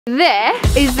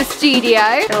This is the studio.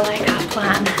 I like our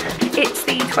plan. It's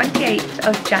the 28th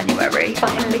of January.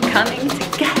 Finally coming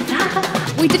together.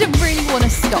 We didn't really want to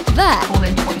stop there. All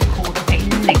into what is called a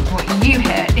link, what you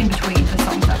hear in between the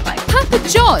songs I play. Papa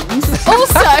John's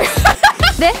also.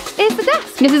 This is the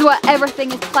desk. This is where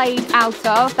everything is played out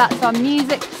of. That's our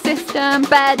music system,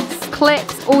 beds,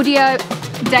 clips, audio.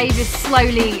 Dave is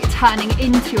slowly turning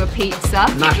into a pizza.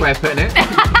 Nice way of putting it.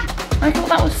 I thought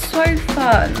that was so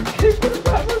fun.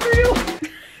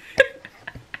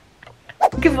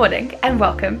 Good morning and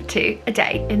welcome to A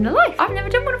Day in the Life. I've never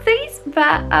done one of these,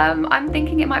 but I'm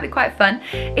thinking it might be quite fun.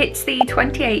 It's the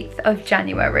 28th of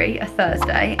January, a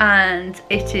Thursday, and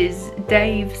it is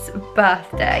Dave's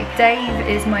birthday. Dave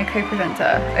is my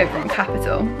co-presenter over on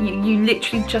Capital. You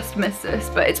literally just missed this,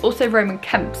 but it's also Roman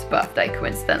Kemp's birthday,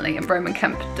 coincidentally, and Roman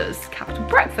Kemp does Capital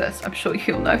Breakfast. I'm sure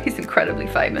you'll know, he's incredibly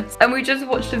famous. And we just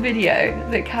watched a video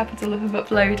that Capital have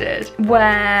uploaded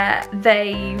where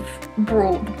they've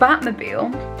brought the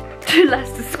Batmobile to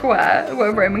Leicester Square,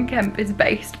 where Roman Kemp is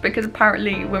based, because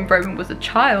apparently when Roman was a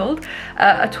child,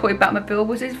 a toy Batmobile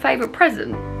was his favourite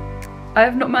present. I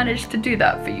have not managed to do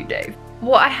that for you, Dave.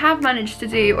 What I have managed to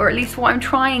do, or at least what I'm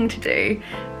trying to do,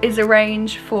 is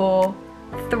arrange for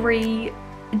 3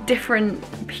 different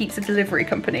pizza delivery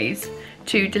companies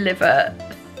to deliver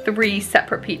 3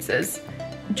 separate pizzas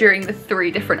during the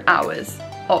 3 different hours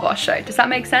of our show. Does that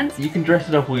make sense? You can dress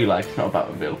it up all you like, it's not a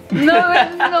Batmobile. No,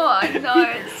 it's not. No,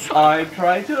 it's I'm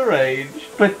trying to arrange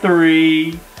for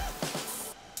 3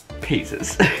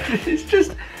 pizzas. It's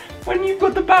just, when you've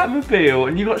got the Batmobile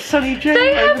and you've got Sunny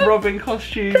J in a Robin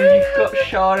costume and you've got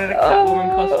Sean in a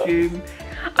Catwoman costume.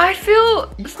 I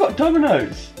feel... You've got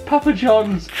Domino's, Papa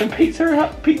John's and Pizza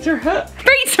Hut. Pizza Hut!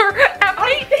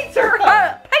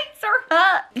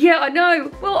 Yeah, I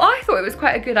know. Well, I thought it was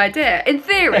quite a good idea, in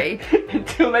theory.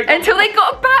 Until they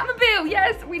got a Batmobile.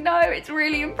 Yes, we know, it's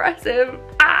really impressive.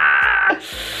 Ah!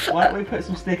 Why don't we put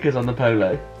some stickers on the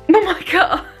polo? Oh my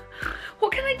god.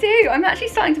 What can I do? I'm actually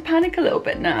starting to panic a little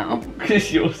bit now.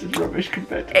 Because yours is rubbish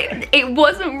compared to mine. It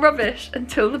wasn't rubbish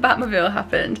until the Batmobile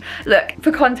happened. Look,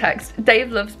 for context,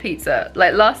 Dave loves pizza.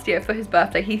 Like last year for his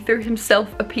birthday, he threw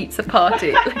himself a pizza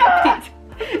party. Like a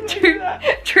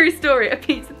true story, a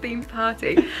pizza themed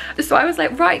party. So I was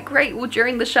like, right, great, well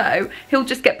during the show he'll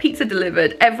just get pizza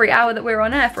delivered every hour that we're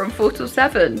on air from 4 till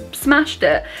 7. Smashed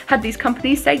it. Had these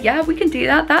companies say, yeah, we can do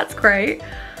that, that's great.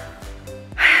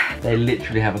 They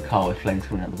literally have a car with flames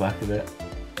coming out the back of it.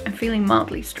 I'm feeling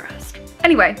mildly stressed.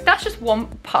 Anyway, that's just one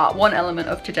element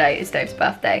of today is Dave's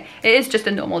birthday. It is just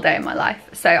a normal day in my life.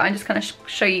 So I'm just gonna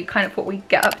show you kind of what we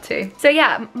get up to. So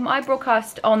yeah, I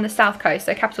broadcast on the South Coast,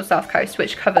 so Capital South Coast,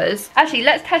 which covers, actually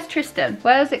let's test Tristan.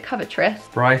 Where does it cover, Tris?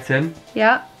 Brighton.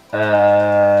 Yeah.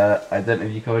 I don't know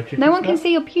if you covered Chichester. No one can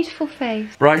see your beautiful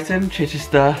face. Brighton,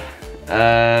 Chichester.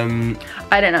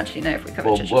 I don't actually know if we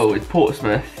covered Chichester. Well, it's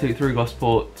Portsmouth, through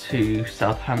Gosport to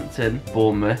Southampton,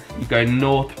 Bournemouth. You go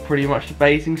north pretty much to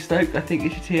Basingstoke, I think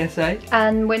is your TSA.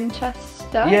 And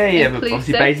Winchester? Yeah, but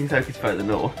obviously Basingstoke is further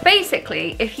north.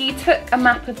 Basically, if you took a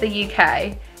map of the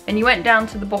UK and you went down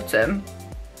to the bottom,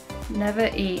 never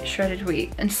eat shredded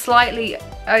wheat, and slightly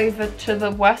over to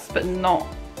the west, but not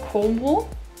Cornwall?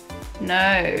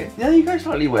 No. Yeah, you go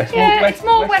slightly west. Yeah, it's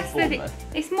more west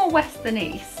than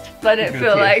east. I don't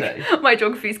feel like my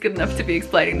geography is good enough to be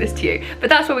explaining this to you,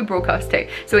 but that's where we broadcast to.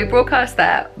 So we broadcast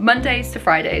there Mondays to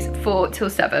Fridays, 4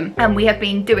 till 7, and we have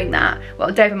been doing that,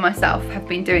 well, Dave and myself have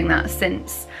been doing that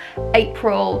since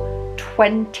April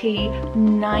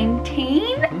 2019.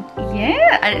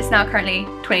 Yeah, and it's now currently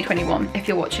 2021 if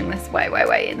you're watching this way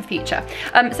in the future.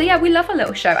 So yeah, we love a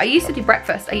little show. I used to do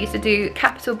breakfast. I used to do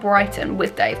Capital Brighton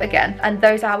with Dave again, and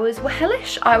those hours were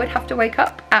hellish. I would have to wake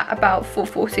up at about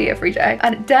 4:40 every day,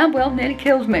 and it damn well nearly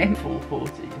killed me.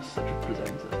 4:40, you're such a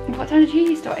presenter. What time did you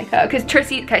used to wake up? Because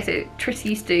Triss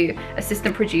used to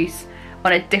assistant produce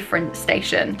on a different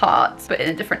station part, but in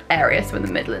a different area, so in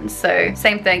the Midlands. So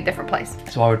same thing, different place.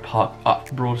 So I would park up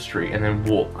Broad Street and then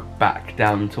walk back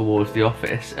down towards the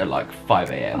office at like 5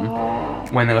 AM. Oh.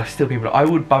 When there were still people. I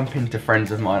would bump into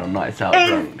friends of mine on nights out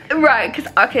drunk. Right, because,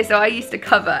 okay, so I used to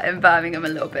cover in Birmingham a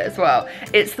little bit as well.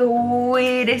 It's the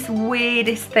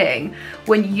weirdest thing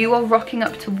when you are rocking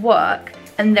up to work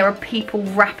and there are people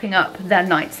wrapping up their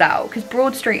nights out, because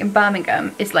Broad Street in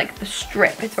Birmingham is like the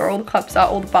strip. It's where all the clubs are,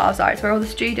 all the bars are, it's where all the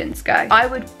students go. I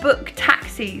would book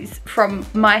taxis from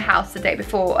my house the day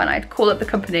before, and I'd call up the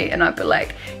company and I'd be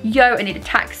like, yo, I need a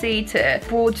taxi to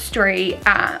Broad Street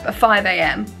at 5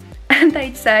 AM. And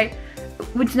they'd say,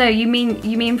 well, no, you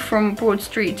mean from Broad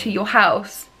Street to your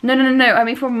house? No, I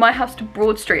mean from my house to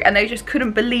Broad Street, and they just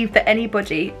couldn't believe that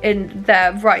anybody in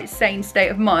their right sane state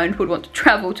of mind would want to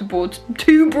travel to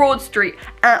Broad Street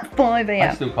at 5 AM.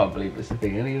 I still can't believe it's a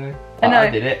thing anyway. I know. I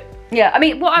did it. Yeah, I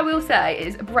mean, what I will say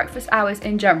is breakfast hours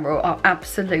in general are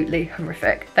absolutely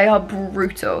horrific. They are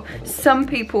brutal. Some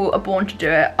people are born to do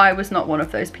it. I was not one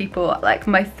of those people. Like,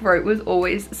 my throat was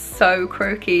always so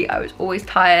croaky. I was always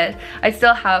tired. I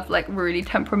still have like really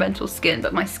temperamental skin,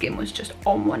 but my skin was just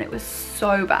on one. It was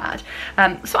so bad.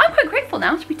 So I'm quite grateful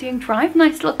now to be doing Drive.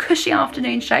 Nice little cushy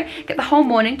afternoon show. Get the whole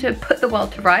morning to put the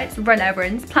world to rights, run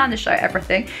errands, plan the show,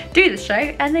 everything, do the show,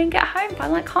 and then get home by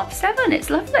like 7:30. It's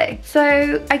lovely.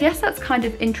 So I guess that's kind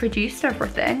of introduced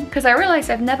everything, because I realised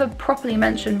I've never properly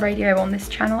mentioned radio on this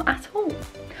channel at all.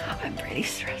 I'm really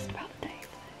stressed about the day.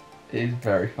 It is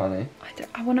very funny.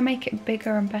 I want to make it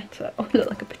bigger and better. Oh, I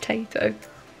look like a potato.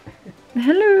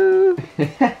 Hello.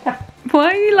 Why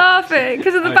are you laughing?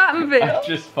 Because of the Batmobile? I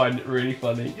just find it really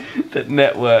funny that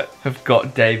Network have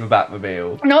got Dave a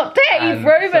Batmobile. Not Dave,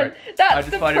 Roman. That's I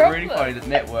just find it really funny that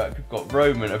Network have got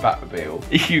Roman a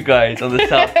Batmobile. You guys on the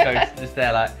South Coast are just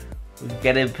there like, we're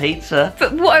getting pizza.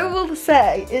 But what I will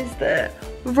say is that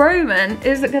Roman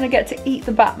isn't going to get to eat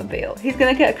the Batmobile. He's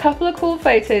going to get a couple of cool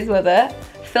photos with it,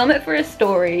 film it for his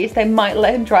stories. They might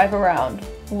let him drive around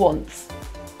once.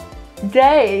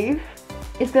 Dave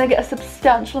is going to get a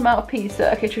substantial amount of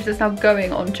pizza. Okay, Trista's now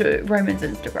going onto Roman's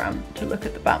Instagram to look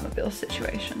at the Batmobile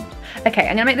situation. Okay,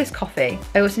 I'm going to make this coffee.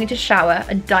 I also need to shower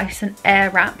and Dyson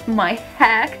air wrap my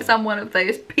hair because I'm one of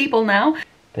those people now.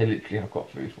 They literally have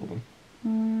got food for them.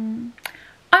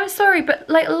 I'm sorry, but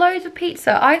like loads of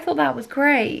pizza. I thought that was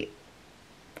great.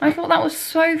 I thought that was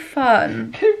so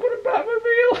fun. They've got a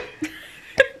Batmobile.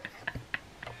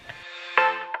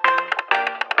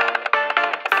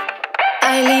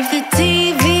 I leave the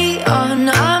TV on,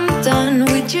 I'm done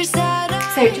with your sad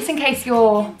eyes. So just in case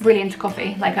you're really into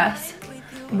coffee like us,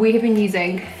 we have been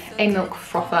using a milk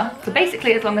frother for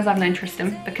basically as long as I've known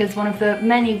Tristan, because one of the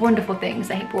many wonderful things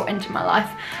that he brought into my life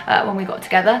when we got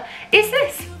together is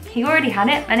this. He already had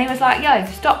it and he was like, yo,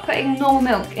 stop putting normal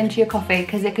milk into your coffee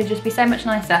because it could just be so much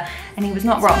nicer, and he was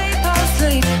not wrong.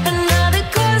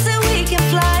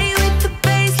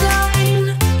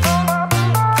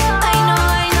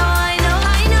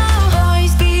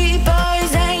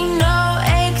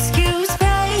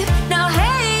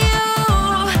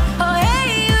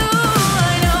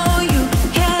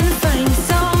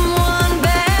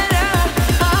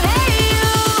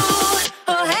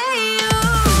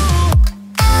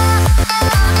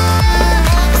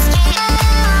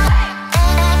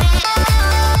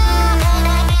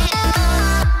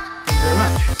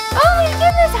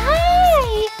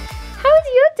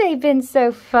 Been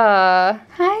so far.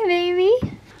 Hi,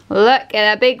 baby. Look at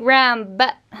that big round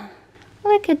butt.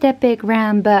 Look at that big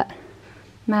round butt.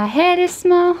 My head is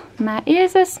small, my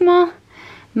ears are small,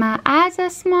 my eyes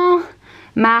are small,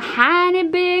 my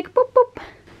hiney big boop boop.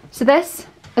 So this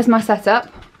is my setup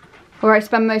where I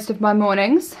spend most of my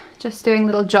mornings just doing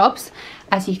little jobs.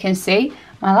 As you can see,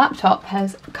 my laptop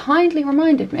has kindly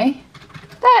reminded me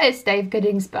that it's Dave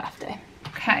Gooding's birthday.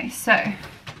 Okay, so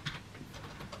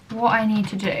what I need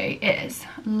to do is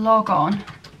log on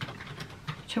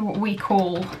to what we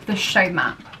call the show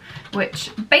map, which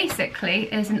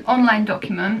basically is an online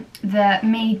document that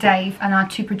me, Dave, and our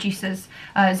two producers,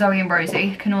 Zoe and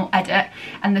Rosie, can all edit.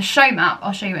 And the show map,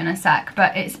 I'll show you in a sec,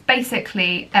 but it's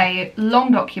basically a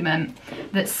long document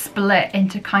that's split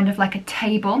into kind of like a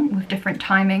table with different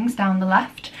timings down the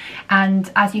left.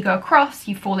 And as you go across,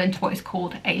 you fall into what is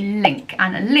called a link.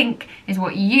 And a link is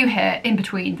what you hear in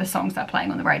between the songs that are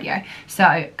playing on the radio. So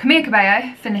Camila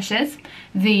Cabello finishes,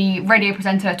 the radio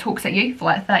presenter talks at you for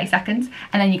like 30 seconds,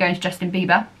 and then you go into Justin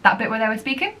Bieber. That bit where they were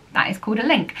speaking, that is called a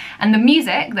link. And the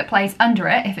music that plays under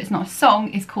it, if it's not a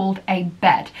song, is called a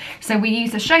bed. So we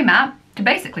use the show map to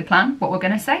basically plan what we're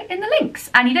going to say in the links.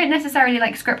 And you don't necessarily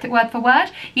like script it word for word,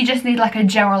 you just need like a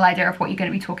general idea of what you're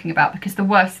going to be talking about, because the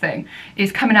worst thing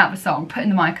is coming out of a song, putting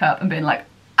the mic up and being like,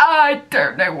 I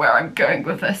don't know where I'm going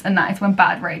with this, and that is when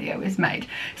bad radio is made.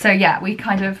 So yeah, we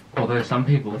kind of... Although some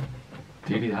people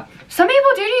do that. Some people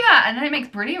do that, and then it makes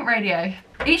brilliant radio.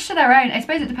 Each to their own. I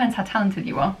suppose it depends how talented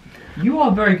you are. You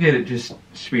are very good at just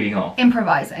speeding off.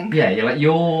 Improvising. Yeah,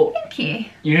 you're... Thank you.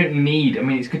 You don't need... I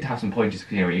mean, it's good to have some pointers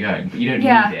because you know where you're going, but you don't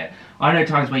need it. I know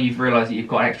times where you've realised that you've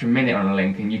got an extra minute on a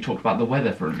link and you've talked about the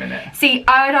weather for a minute. See,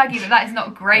 I would argue that that is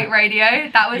not great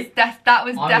radio. That was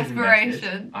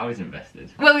desperation. I was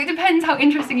invested. Well, it depends how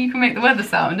interesting you can make the weather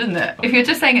sound, doesn't it? If you're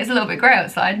just saying it's a little bit grey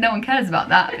outside, no one cares about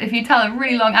that. If you tell a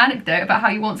really long anecdote about how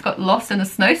you once got lost in a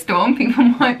snowstorm, people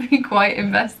might be quite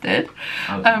invested.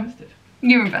 I was invested.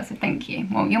 You're invested, thank you.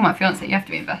 Well, you're my fiance, you have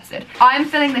to be invested. I'm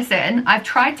filling this in. I've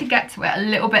tried to get to it a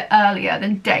little bit earlier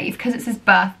than Dave because it's his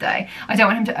birthday. I don't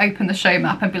want him to open the show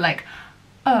map and be like,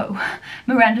 oh,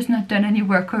 Miranda's not done any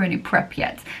work or any prep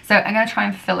yet. So I'm gonna try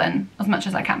and fill in as much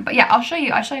as I can. But yeah, I'll show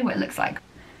you what it looks like.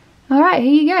 All right,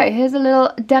 here you go. Here's a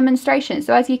little demonstration.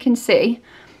 So as you can see,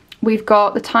 we've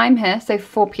got the time here, so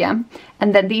 4 p.m.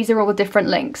 And then these are all the different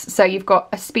links. So you've got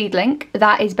a speed link.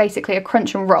 That is basically a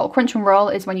crunch and roll. Crunch and roll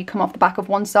is when you come off the back of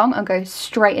one song and go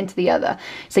straight into the other.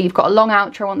 So you've got a long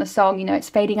outro on the song, you know, it's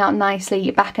fading out nicely.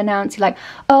 You back announce, you're like,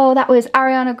 oh, that was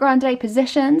Ariana Grande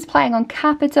Positions playing on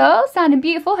Capitol, sounding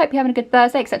beautiful. Hope you're having a good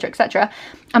Thursday, etc., etc.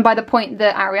 And by the point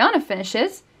that Ariana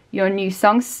finishes, your new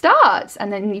song starts.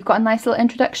 And then you've got a nice little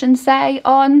introduction, say,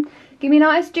 on... Give me an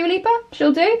artist, Dua Lipa,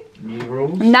 she'll do. New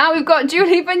rules. Now we've got Dua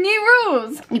Lipa new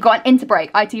rules. You've got an interbreak,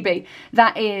 ITB.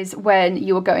 That is when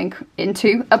you are going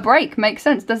into a break. Makes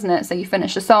sense, doesn't it? So you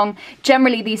finish a song.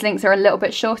 Generally, these links are a little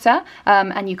bit shorter,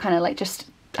 and you kind of like just,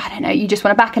 I don't know, you just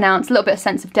want to back announce a little bit of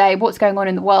sense of day, what's going on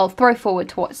in the world, throw forward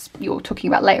to what you're talking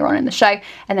about later on in the show,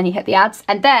 and then you hit the ads.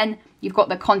 And then you've got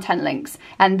the content links,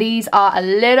 and these are a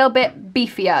little bit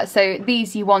beefier. So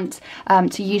these you want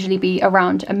to usually be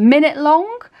around a minute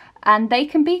long. And they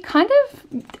can be kind of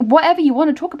whatever you want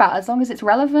to talk about, as long as it's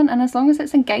relevant and as long as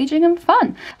it's engaging and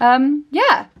fun.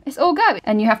 Yeah, it's all go.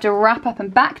 And you have to wrap up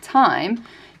and back time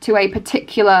to a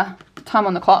particular time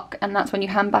on the clock, and that's when you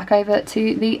hand back over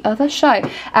to the other show.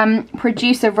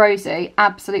 Producer Rosie,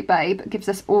 absolute babe, gives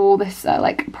us all this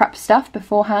like prep stuff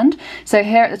beforehand. So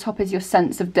here at the top is your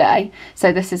sense of day.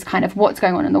 So this is kind of what's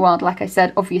going on in the world. Like I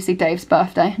said, obviously Dave's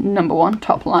birthday, #1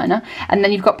 top liner. And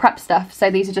then you've got prep stuff. So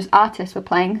these are just artists we're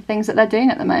playing, things that they're doing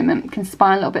at the moment. Can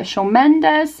spy a little bit Shawn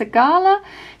Mendes, Sigala.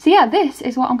 So yeah, this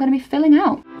is what I'm going to be filling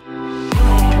out.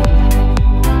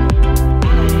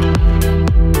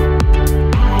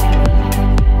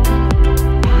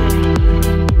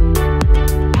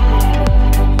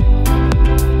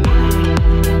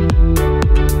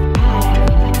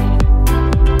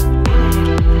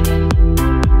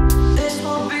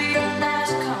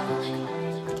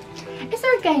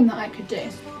 That I could do.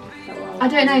 I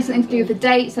don't know, something to do with the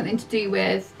date, something to do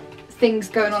with things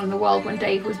going on in the world when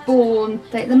Dave was born.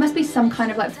 There must be some kind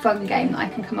of like fun game that I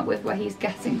can come up with where he's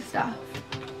guessing stuff.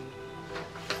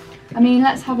 I mean,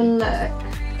 let's have a look.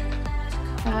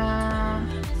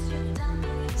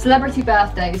 Celebrity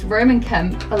birthdays: Roman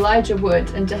Kemp, Elijah Wood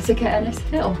and Jessica Ennis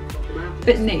Hill.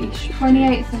 Bit niche.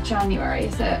 28th of January,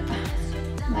 is it?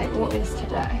 Like, what is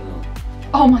today?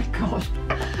 Oh my god.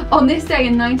 On this day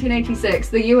in 1986,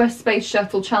 the US Space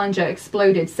Shuttle Challenger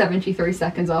exploded 73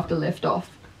 seconds after liftoff.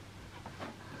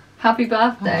 Happy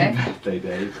birthday. Happy birthday,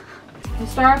 Dave.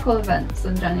 Historical events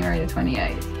on January the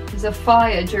 28th. There's a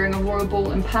fire during a royal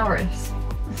ball in Paris.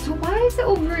 So why is it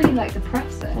all really like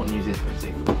depressing? What news is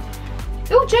missing?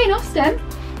 Oh, Jane Austen.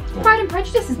 Pride and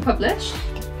Prejudice is published.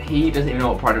 He doesn't even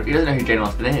know what he doesn't know who Jane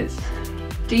Austen is.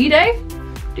 Do you, Dave?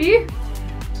 Do you?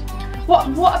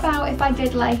 What about if I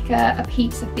did like a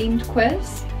pizza themed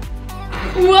quiz?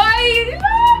 Why are you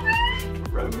laughing?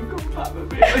 Roman got back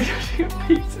with me. A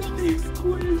pizza themed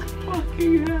quiz.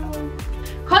 Fucking hell.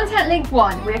 Content link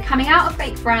 1. We're coming out of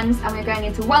Fake Friends and we're going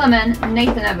into Wellerman,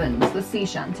 Nathan Evans, the sea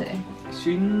shanty.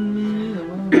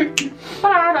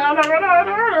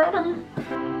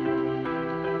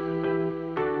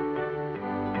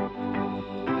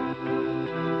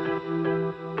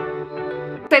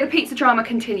 So the pizza drama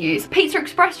continues. Pizza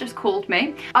Express just called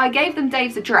me. I gave them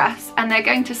Dave's address and they're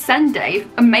going to send Dave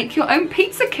a make your own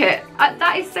pizza kit.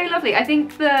 That is so lovely. I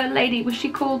think the lady, was she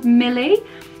called Millie?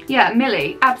 Yeah,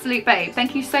 Millie, absolute babe.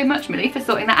 Thank you so much, Millie, for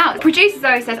sorting that out. Producer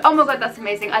Zoe says, oh my god, that's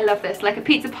amazing. I love this. Like a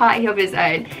pizza party of his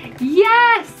own.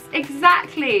 Yes,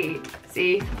 exactly.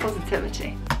 See,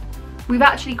 positivity. We've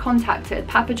actually contacted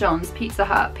Papa John's, Pizza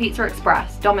Hut, Pizza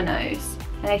Express, Domino's.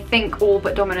 And I think all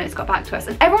but Domino's got back to us.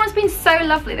 And everyone's been so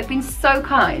lovely. They've been so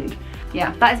kind.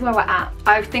 Yeah, that is where we're at.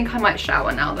 I think I might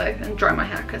shower now though and dry my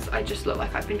hair because I just look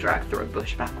like I've been dragged through a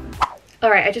bush backwards. All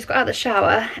right, I just got out of the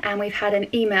shower and we've had an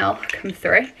email come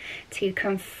through to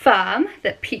confirm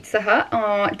that Pizza Hut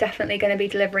are definitely going to be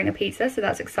delivering a pizza, so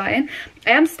that's exciting.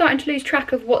 I am starting to lose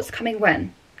track of what's coming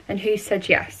when and who said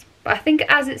yes. But I think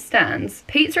as it stands,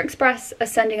 Pizza Express are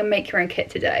sending a make your own kit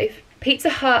to Dave.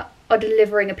 Pizza Hut are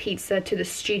delivering a pizza to the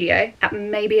studio at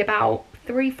maybe about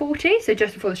 3:40, so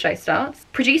just before the show starts.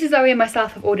 Producer Zoe and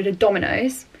myself have ordered a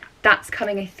Domino's. That's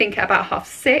coming, I think, at about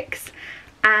 6:30.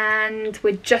 And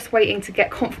we're just waiting to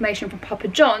get confirmation from Papa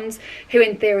John's, who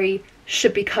in theory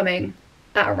should be coming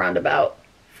at around about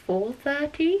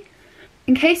 4:30.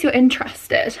 in case you're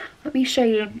interested, let me show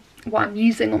you what I'm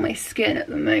using on my skin at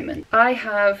the moment. I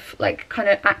have like kind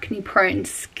of acne prone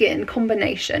skin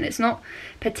combination. It's not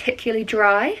particularly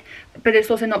dry, but it's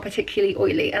also not particularly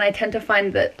oily, and I tend to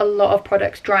find that a lot of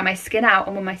products dry my skin out,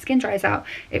 and when my skin dries out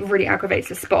it really aggravates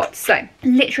the spots. So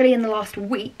literally in the last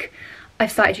week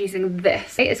I've started using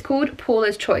this. It's called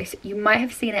Paula's Choice. You might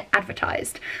have seen it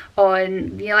advertised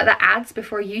on, you know, like the ads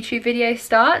before a YouTube video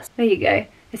starts. There you go.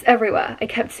 It's everywhere. I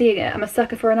kept seeing it. I'm a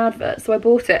sucker for an advert, so I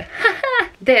bought it.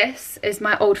 This is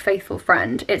my old faithful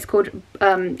friend. It's called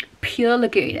Pure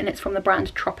Lagoon, and it's from the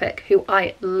brand Tropic, who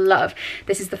I love.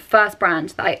 This is the first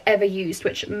brand that I ever used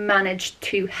which managed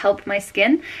to help my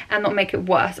skin and not make it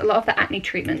worse. A lot of the acne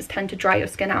treatments tend to dry your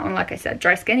skin out, and like I said,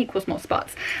 dry skin equals more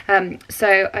spots.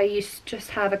 So I used to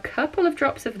just have a couple of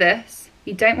drops of this.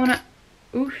 You don't want to...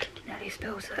 Ooh, nearly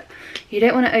spills it. You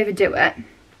don't want to overdo it,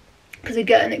 because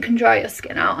again it can dry your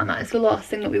skin out, and that is the last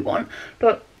thing that we want.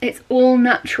 But it's all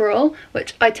natural,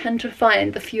 which I tend to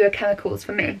find the fewer chemicals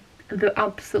for me the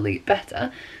absolute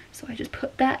better. So I just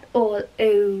put that all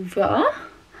over.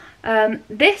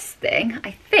 This thing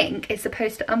I think is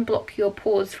supposed to unblock your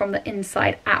pores from the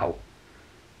inside out.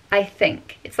 I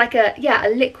think it's like a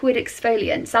liquid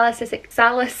exfoliant,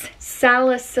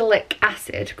 salicylic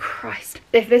acid. Christ,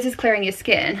 if this is clearing your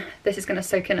skin, this is going to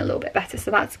soak in a little bit better,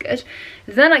 so that's good.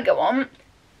 Then I go on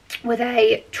with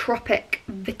a Tropic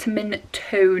vitamin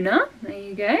toner. There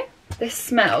you go. This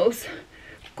smells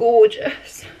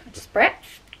gorgeous. I just spray it.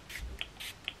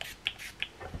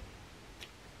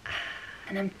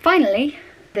 And then finally,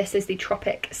 this is the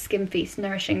Tropic Skin Feast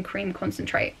Nourishing Cream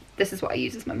Concentrate. This is what I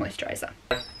use as my moisturiser.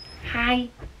 Hi.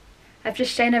 I've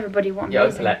just shown everybody what I'm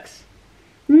using. Olaplex.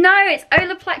 No, it's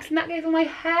Olaplex, and that goes on my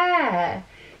hair.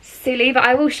 Silly, but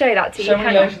I will show that to you. Show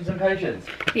me lotions and potions.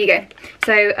 Here you go.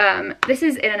 So this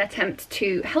is in an attempt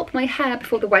to help my hair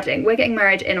before the wedding. We're getting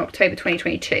married in October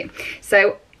 2022.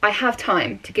 So I have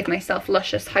time to give myself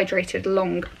luscious, hydrated,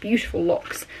 long, beautiful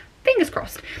locks. Fingers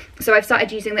crossed. So I've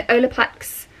started using the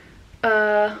Olaplex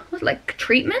like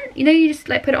treatment, you know, you just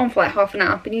like put it on for like half an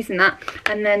hour. I've been using that,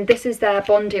 and then this is their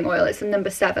bonding oil. It's the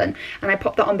number 7, and I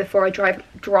pop that on before I dry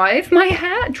my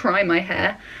hair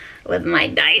with my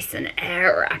Dyson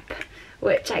Airwrap,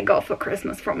 which I got for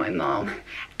Christmas from my mom,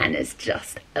 and it's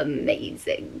just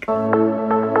amazing.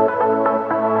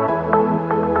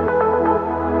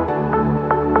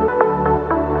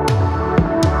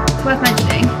 It's worth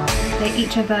mentioning that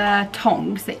each of the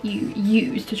tongs that you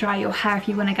use to dry your hair if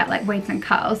you want to get like waves and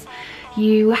curls,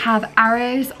 you have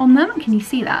arrows on them. Can you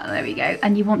see that? There we go.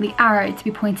 And you want the arrow to be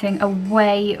pointing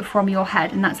away from your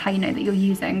head, and that's how you know that you're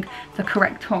using the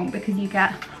correct tong, because you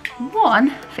get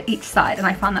one for each side, and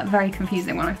I found that very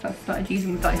confusing when I first started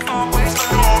using the Dyson.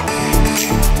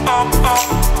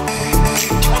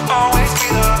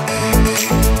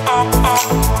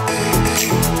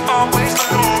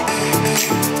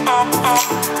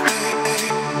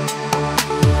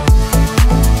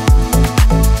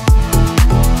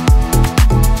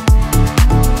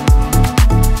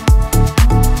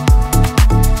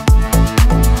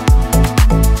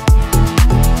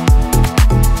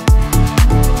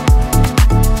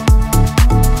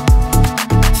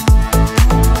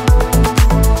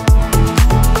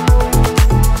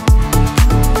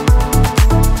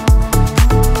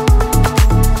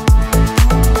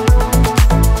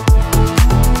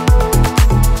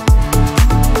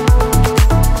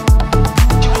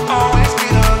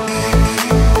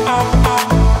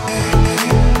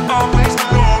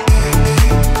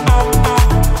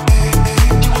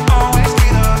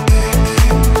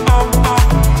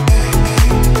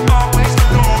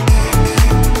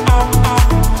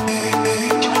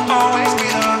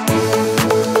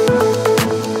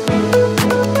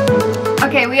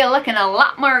 Looking a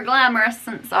lot more glamorous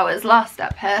since I was last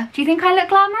up here. Do you think I look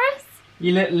glamorous?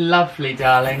 You look lovely,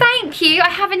 darling. Thank you. I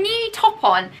have a new top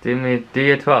on. Do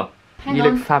your top. You on.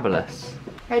 look fabulous.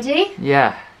 Ready?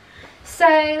 Yeah.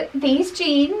 So these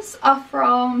jeans are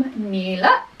from New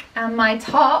Look, and my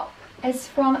top is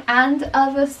from And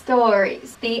Other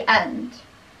Stories. The End.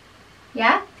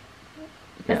 Yeah?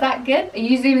 Is that good? Are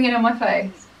you zooming in on my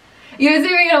face? You're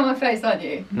zooming in on my face, aren't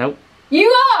you? Nope. You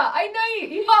are! I know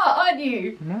you are, aren't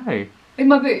you? No. In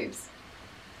my boobs.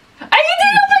 Are you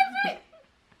doing on my face?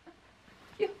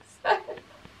 You're so...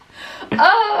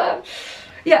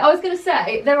 yeah, I was gonna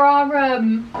say, there are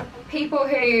people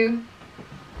who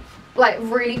like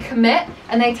really commit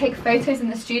and they take photos in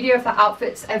the studio of their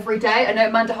outfits every day. I know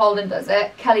Amanda Holden does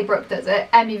it, Kelly Brook does it,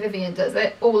 Emmy Vivian does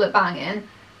it, all at banging.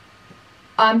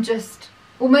 I'm just,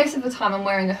 well, most of the time I'm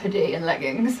wearing a hoodie and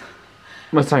leggings.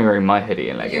 Most of the time you're wearing my hoodie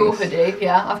and leggings. Your hoodie,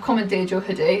 yeah. I've commandeered your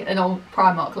hoodie and old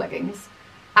Primark leggings.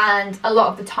 and a lot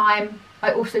of the time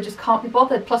I also just can't be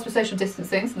bothered. Plus we're social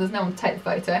distancing, so there's no one to take the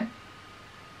photo.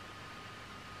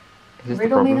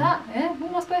 Riddle me that? Yeah, what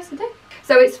am I supposed to do?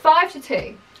 So it's 5 to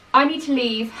 2. I need to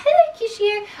leave. Hello,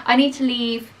 Kishio. I need to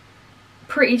leave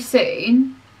pretty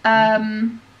soon.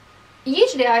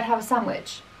 Usually I'd have a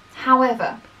sandwich.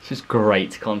 However, this is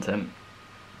great content.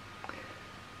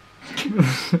 Do you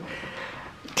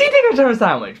think I'd have a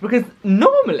sandwich? Because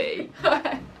normally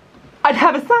I'd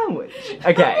have a sandwich.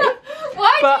 Okay.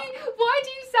 Why do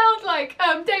you sound like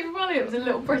David Williams in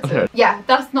Little Britain? Yeah,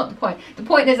 that's not the point. The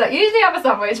point is that usually I have a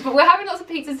sandwich, but we're having lots of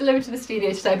pizzas delivered to the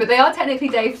studio today, but they are technically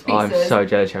Dave's pizzas. I'm so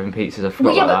jealous you're having pizzas, I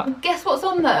forgot about that. But guess what's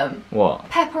on them? What?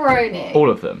 Pepperoni. All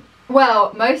of them?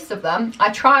 Well, most of them.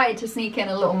 I tried to sneak in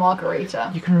a little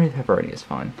margarita. You can remove pepperoni, it's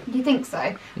fine. You think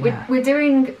so? Yeah. We're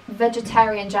doing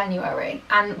vegetarian January,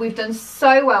 and we've done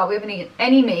so well. We haven't eaten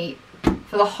any meat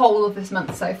for the whole of this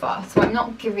month so far, so I'm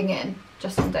not giving in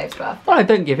just on Dave's birthday. Well, I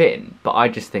don't give in, but I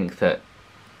just think that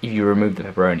if you remove the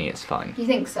pepperoni, it's fine. You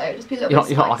think so? Just be a little bit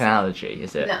It's not like an allergy,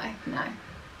 is it? No, no.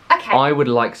 Okay. I would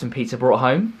like some pizza brought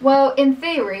home. Well, in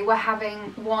theory, we're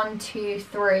having 1, 2,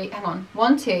 3, hang on,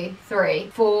 1, 2, 3,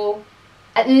 4,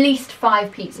 at least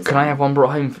 5 pizzas. Can I have one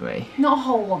brought home for me? Not a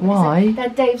whole one. Why? They're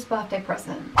Dave's birthday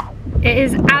present. It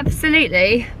is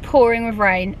absolutely pouring with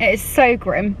rain. It is so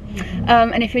grim.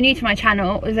 And if you're new to my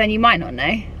channel, then you might not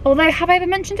know. Although, have I ever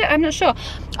mentioned it? I'm not sure.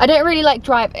 I don't really like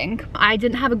driving. I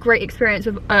didn't have a great experience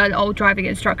with an old driving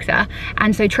instructor,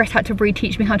 and so Trish had to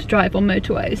reteach me how to drive on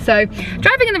motorways. So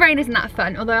driving in the rain isn't that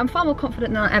fun, although I'm far more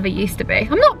confident than I ever used to be.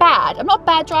 I'm not bad. I'm not a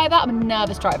bad driver. I'm a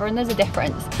nervous driver, and there's a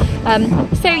difference.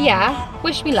 So yeah,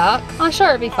 wish me luck. I'm sure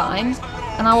it'll be fine,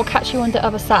 and I will catch you on the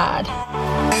other side.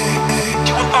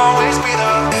 You will always be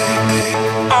there.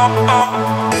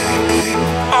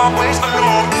 Always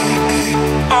alone.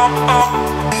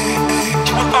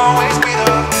 You will always be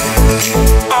there.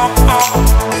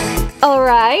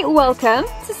 Alright, welcome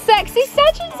to Sexy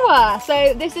Sedgensworth.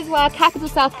 So this is where Capital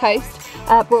South Coast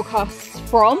broadcasts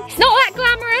from. It's not that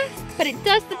glamorous, but it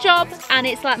does the job, and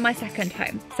it's like my second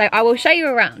home. So I will show you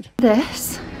around.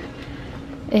 This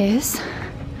is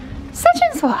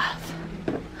Sedgensworth.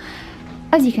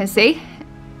 As you can see,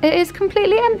 it is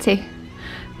completely empty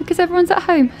because everyone's at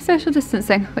home, social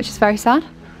distancing, which is very sad.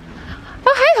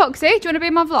 Oh, hey Hoxie, do you want to be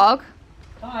in my vlog?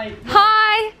 Hi.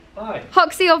 Hi. Hi.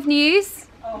 Hoxie of News.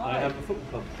 Oh, I have a football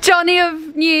club. Johnny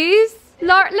of News.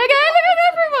 Look at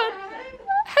everyone.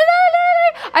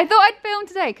 Hello. I thought I'd film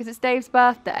today because it's Dave's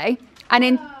birthday, and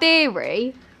in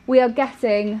theory, we are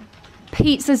getting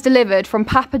pizzas delivered from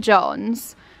Papa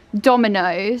John's,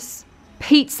 Domino's,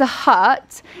 Pizza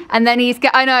Hut, and then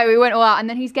I know, we went all out, and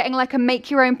then he's getting like a make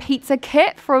your own pizza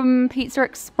kit from Pizza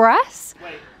Express.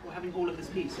 Wait, we're having all of this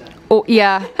pizza? Oh,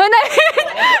 yeah. Oh, no.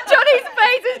 Johnny's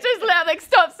face is just like,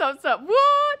 stop.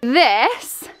 What?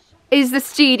 This is the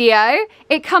studio.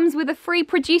 It comes with a free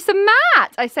producer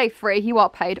mat. I say free, you are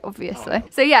paid, obviously.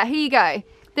 So yeah, here you go.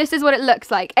 This is what it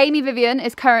looks like. Amy Vivian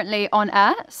is currently on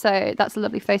air, so that's a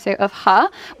lovely photo of her.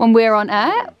 When we're on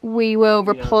air, we will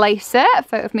replace it, a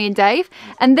photo of me and Dave.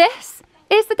 And this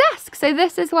is the desk. So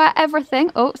this is where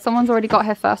everything, oh, someone's already got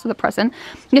here first with a present.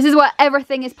 This is where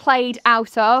everything is played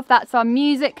out of. That's our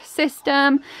music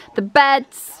system, the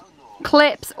beds,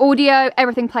 clips, audio,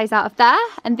 everything plays out of there.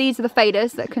 And these are the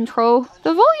faders that control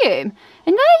the volume.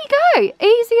 And there you go,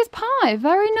 easy as pie,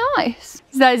 very nice.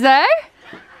 Zozo?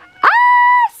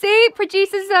 See,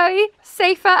 producer Zoe,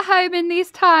 safe at home in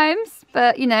these times,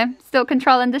 but you know, still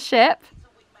controlling the ship.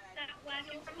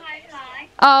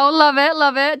 Oh, love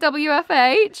it,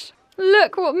 WFH.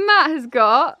 Look what Matt has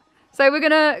got. So we're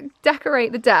gonna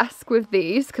decorate the desk with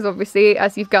these, because obviously,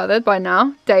 as you've gathered by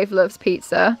now, Dave loves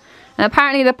pizza. And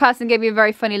apparently the person gave you a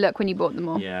very funny look when you bought them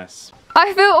all. Yes.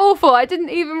 I feel awful, I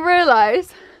didn't even realise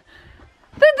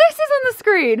that this is on the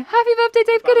screen. Happy birthday,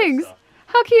 Dave Giddings.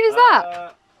 How cute is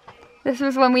that? This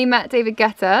was when we met David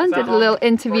Guetta and did a little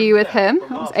interview with him.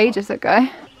 That was ages ago.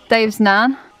 Dave's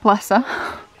nan, bless her,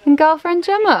 and girlfriend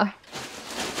Gemma.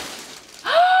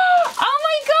 Oh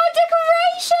my god,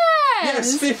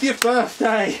 decorations! Yes, 50th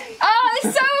birthday! Oh,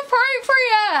 it's so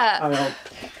appropriate!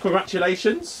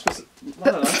 Congratulations.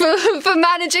 For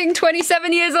managing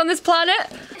 27 years on this planet.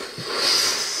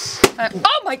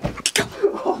 Oh my god!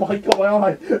 Oh my god, my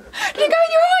eye! Did it go in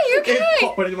your eye? You okay? It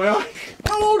popped in my eye.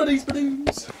 Oh, all of these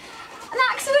balloons! An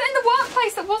accident in the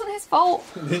workplace that wasn't his fault.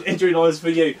 Injury noise for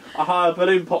you. Aha, a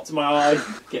balloon popped in my eye.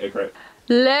 Get a grip.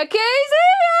 Look who's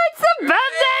here! It's a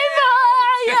birthday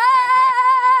boy!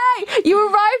 Yay! You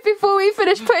arrived before we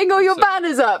finished putting all your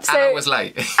banners up. So and I was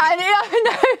late. I know.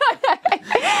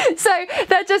 So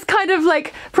they're just kind of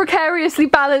like precariously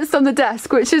balanced on the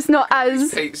desk, which is not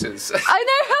as... Pizzas. I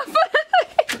know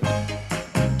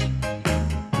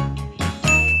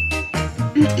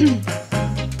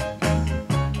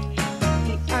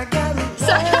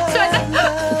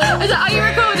how are you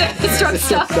recording? Strong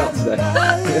stuff. The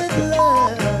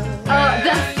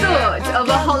thought of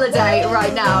a holiday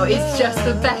right now is just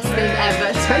the best thing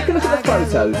ever. Take a look at the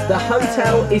photos. The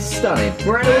hotel is stunning.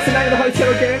 Miranda, what's the name of the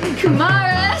hotel again?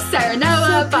 Kumara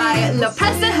Serenoa by La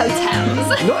Presa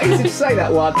Hotels. Not easy to say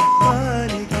that one.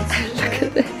 Look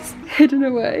at this. Hidden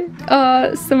away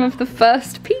are some of the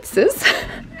first pizzas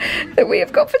that we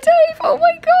have got for Dave. Oh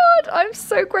my god, I'm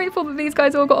so grateful that these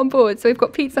guys all got on board. So we've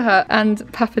got Pizza Hut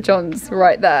and Papa John's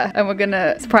right there, and we're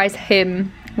gonna surprise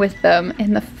him with them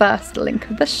in the first link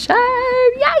of the show.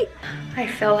 Yay! I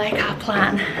feel like our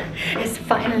plan is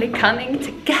finally coming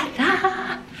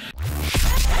together.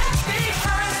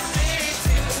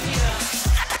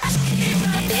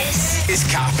 This is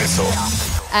Capital.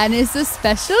 And it's a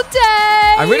special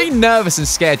day. I'm really nervous and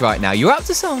scared right now. You're up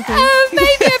to something?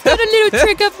 Maybe I've got a little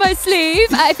trick up my sleeve.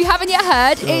 If you haven't yet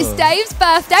heard, it's Dave's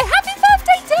birthday. Happy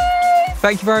birthday, Dave!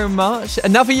 Thank you very much.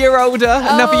 Another year older,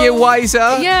 another year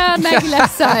wiser. Yeah, maybe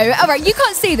less so. All right, you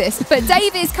can't see this, but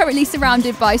Dave is currently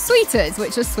surrounded by sweeters,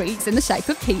 which are sweets in the shape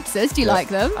of pizzas. Do you like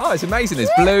them? Oh, it's amazing.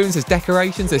 There's balloons, there's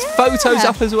decorations, there's photos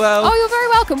up as well. Oh, you're very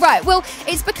welcome. Right, well,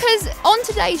 it's because on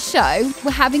today's show,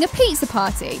 we're having a pizza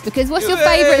party. Because what's your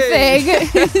favourite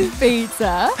thing?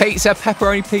 Pizza. Pizza,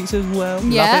 pepperoni pizza as well.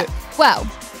 Yeah. Love it. Well,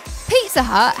 Pizza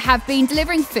Hut have been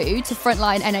delivering food to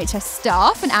frontline NHS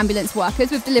staff and ambulance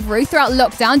workers with Deliveroo throughout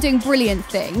lockdown, doing brilliant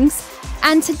things.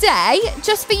 And today,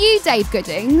 just for you, Dave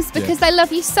Goodings, because they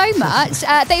love you so much,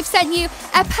 they've sent you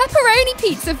a pepperoni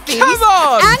pizza feast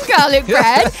and garlic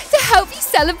bread to help you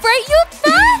celebrate your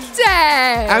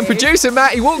birthday. And producer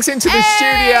Matt, he walks into the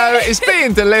studio, it's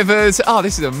being delivered. Oh,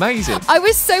 this is amazing. I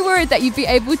was so worried that you'd be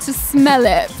able to smell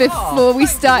it before we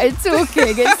started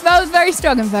talking. It smells very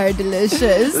strong and very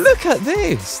delicious. Look at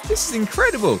this. This is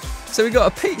incredible. So we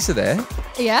got a pizza there.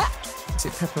 Yeah. Is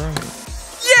it pepperoni?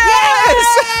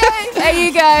 Yes! There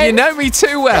you go. You know me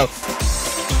too well.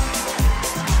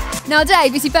 Now,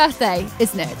 Dave, it's your birthday,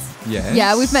 isn't it? Yes.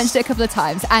 Yeah, we've mentioned it a couple of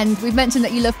times, and we've mentioned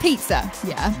that you love pizza.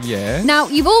 Yeah. Yeah. Now,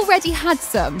 you've already had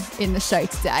some in the show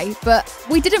today, but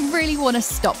we didn't really want to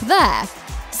stop there.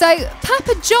 So,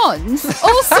 Papa John's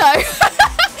also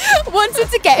wanted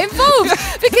to get involved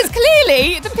because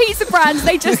clearly the pizza brands,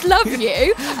 they just love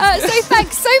you. So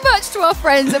thanks so much to our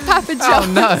friends at Papa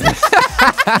John's. Oh, no.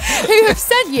 Who have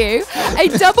sent you a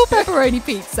double pepperoni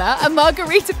pizza, a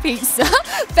margarita pizza,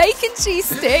 bacon cheese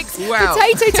sticks,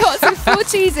 potato tots with 4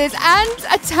 cheeses, and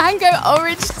a tango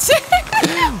orange tea.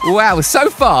 Wow, so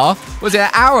far, was it an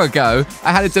hour ago,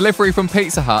 I had a delivery from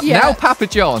Pizza Hut. Yeah. Now Papa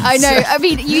John's. I know. I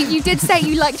mean, you did say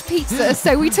you liked pizza,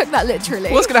 so we took that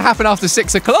literally. What's going to happen after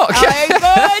 6 o'clock?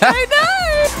 I don't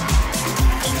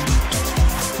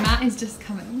know. Matt is just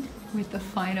coming with the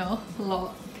final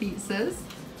lot of pizzas.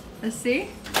 Let's see.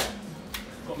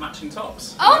 Got matching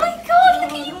tops. Oh my god,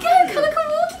 look at you go, colour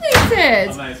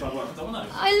coordinated. I may as well work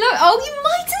dominoes. I love. Oh, you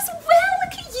might as well.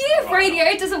 Look at you. If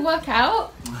radio doesn't work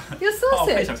out, you're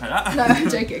sorted. Please don't say that. No, I'm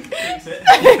joking.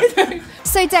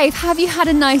 So, Dave, have you had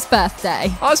a nice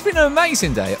birthday? Oh, it's been an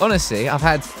amazing day, honestly. I've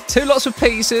had 2 lots of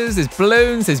pizzas, there's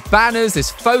balloons, there's banners, there's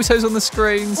photos on the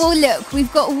screens. Well, look,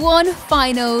 we've got one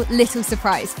final little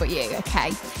surprise for you,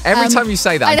 okay? Every time you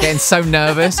say that, I'm getting so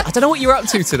nervous. I don't know what you're up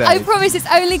to today. I promise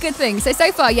it's only good things.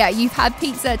 So far, yeah, you've had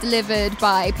pizza delivered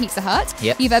by Pizza Hut.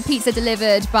 Yep. You've had pizza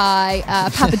delivered by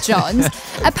Papa John's.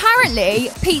 Apparently,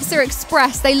 Pizza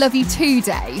Express, they love you too,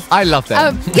 Dave. I love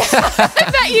them.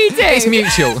 I bet you do. It's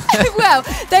mutual. Well,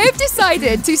 they have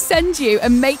decided to send you a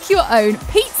make your own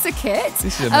pizza kit.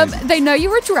 This is amazing. They know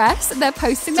your address. They're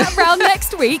posting that round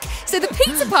next week. So the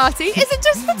pizza party isn't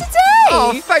just for today.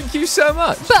 Oh, thank you so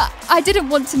much. But I didn't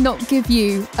want to not give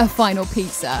you a final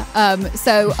pizza.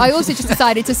 So I also just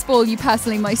decided to spoil you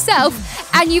personally myself.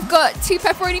 And you've got 2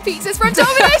 pepperoni pizzas from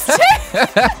Domino's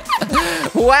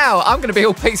too. Wow, I'm going to be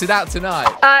all pizzaed out tonight.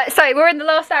 So we're in the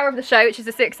last hour of the show, which is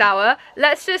the 6th hour.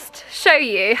 Let's just show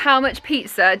you how much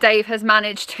pizza Dave has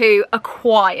managed to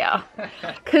acquire.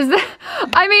 Because,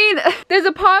 I mean, there's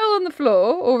a pile on the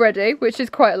floor already, which is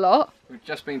quite a lot. We've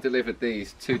just been delivered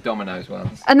these 2 Domino's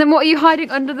ones. And then what are you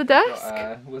hiding under the desk?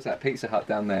 What's that? Pizza Hut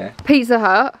down there. Pizza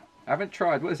Hut. I haven't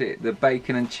tried, what is it? The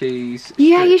bacon and cheese.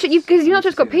 Yeah, you strips. should, because you've not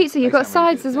just got pizza, you've got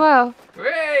sides as well.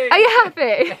 Hooray! Are you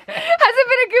happy? Has it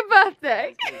been a good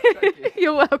birthday? Thank you.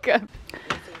 You're welcome.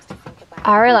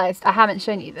 I realised I haven't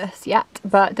shown you this yet,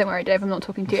 but don't worry, Dave, I'm not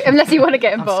talking to you unless you want to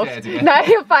get involved. I'm scared, yeah. No,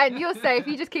 you're fine. You're safe.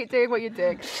 You just keep doing what you're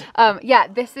doing. Yeah,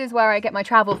 this is where I get my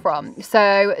travel from.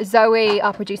 So Zoe,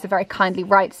 our producer, very kindly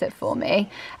writes it for me.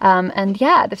 And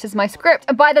yeah, this is my script.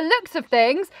 And by the looks of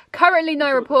things, currently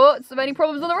no reports of any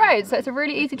problems on the road. So it's a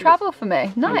really easy travel for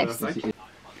me. Nice.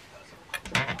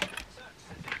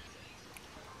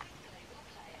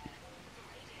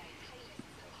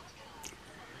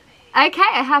 Okay,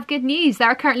 I have good news. There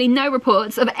are currently no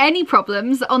reports of any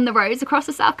problems on the roads across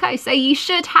the South Coast, so you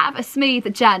should have a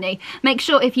smooth journey. Make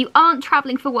sure if you aren't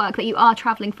travelling for work that you are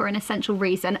travelling for an essential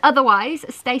reason. Otherwise,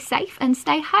 stay safe and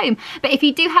stay home. But if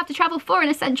you do have to travel for an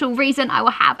essential reason, I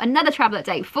will have another travel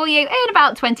update for you in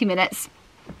about 20 minutes.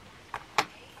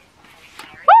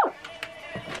 Woo!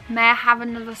 May I have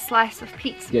another slice of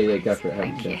pizza? Yeah, go for it.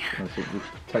 Thank you.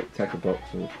 Take a box.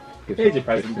 Here's your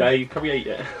present, Dave. Can we eat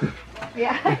it?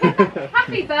 Yeah.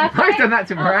 Happy birthday. I've done that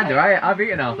to Miranda. I've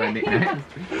eaten half her nicknames.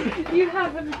 You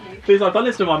haven't. Because I've done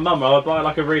this to my mum. I would buy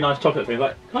like a really nice chocolate thing.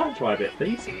 Like, can I try a bit,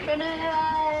 please?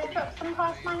 Gonna drop some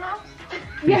past my house?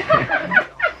 Yeah.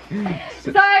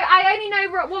 So I only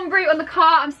know one route on the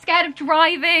car. I'm scared of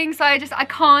driving, so I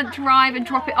can't drive and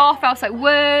drop it off, else I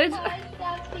would.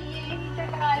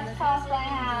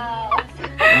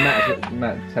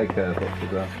 Matt, take a box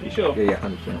as well. You sure? Yeah,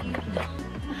 100%.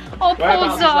 Oh, poor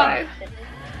Zoe.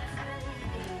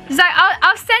 Zoe,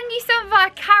 I'll send you some of our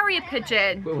carrier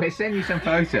pigeon. Well, we'll send you some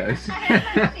photos.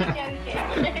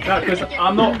 No, because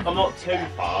I'm not too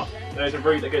far. There's a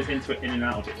route that goes into it, in and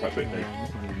out of it quite quickly.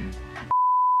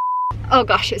 Oh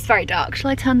gosh, it's very dark.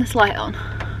 Shall I turn this light on?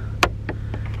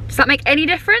 Does that make any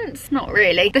difference? Not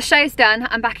really. The show's done.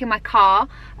 I'm back in my car.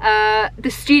 The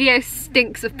studio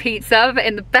stinks of pizza, but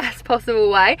in the best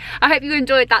possible way. I hope you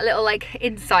enjoyed that little like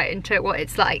insight into what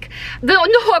it's like.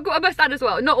 I must add as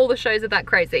well, not all the shows are that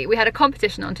crazy. We had a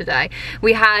competition on today.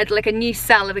 We had like a new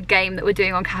cell of a game that we're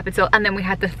doing on Capital, and then we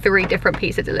had the 3 different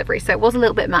pizza deliveries. So it was a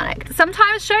little bit manic.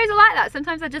 Sometimes shows are like that.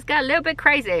 Sometimes I just get a little bit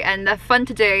crazy and they're fun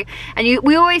to do. And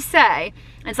we always say,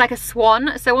 it's like a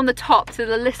swan, so on the top to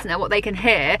the listener, what they can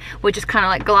hear, we're just kind of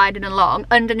like gliding along.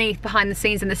 Underneath, behind the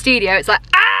scenes in the studio, it's like,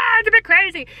 it's a bit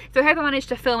crazy. So I hope I managed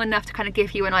to film enough to kind of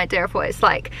give you an idea of what it's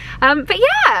like. But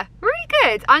yeah, really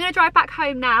good. I'm gonna drive back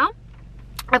home now.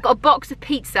 I've got a box of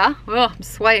pizza. Oh, I'm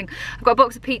swaying. I've got a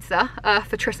box of pizza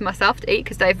for Tris and myself to eat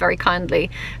because Dave very kindly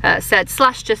said,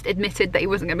 / just admitted that he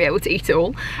wasn't going to be able to eat it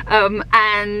all.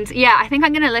 And yeah, I think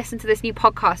I'm going to listen to this new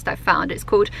podcast I found. It's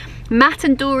called Matt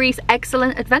and Dory's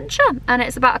Excellent Adventure. And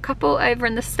it's about a couple over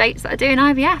in the States that are doing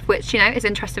IVF, which, you know, is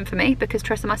interesting for me because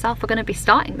Tris and myself are going to be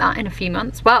starting that in a few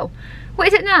months. Well, what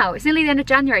is it now? It's nearly the end of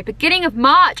January, beginning of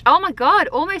March. Oh my God,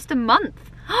 almost a month.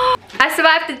 I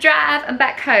survived the drive and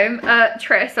back home.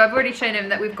 Tris, so I've already shown him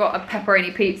that we've got a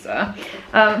pepperoni pizza.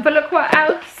 But look what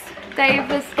else Dave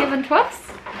has given to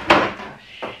us.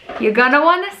 You're gonna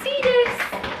want to see this.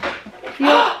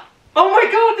 Oh my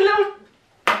God, the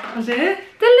little... Was it here?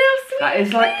 The little sweet That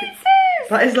is like... pizzas.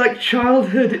 That is like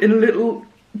childhood in a little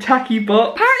tacky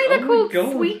box. Apparently they're Oh my called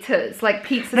God. sweeters, like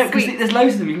pizza No, because sweets. there's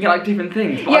loads of them. You can get like different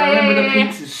things. But Yeah, I remember yeah, the yeah.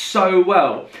 pizzas so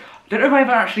well. I don't know if I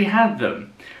ever actually had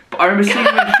them, but I remember seeing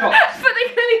them in shops. But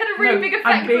they really had a really big effect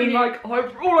And being on you. like,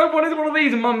 all I want is one of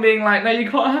these, and Mum being like, no, you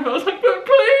can't have it. I was like, but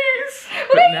please.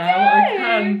 But Well, now I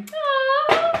can.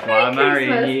 Aww, Well, I'm Merry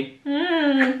marrying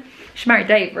Christmas. you. Should marry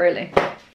Dave, really.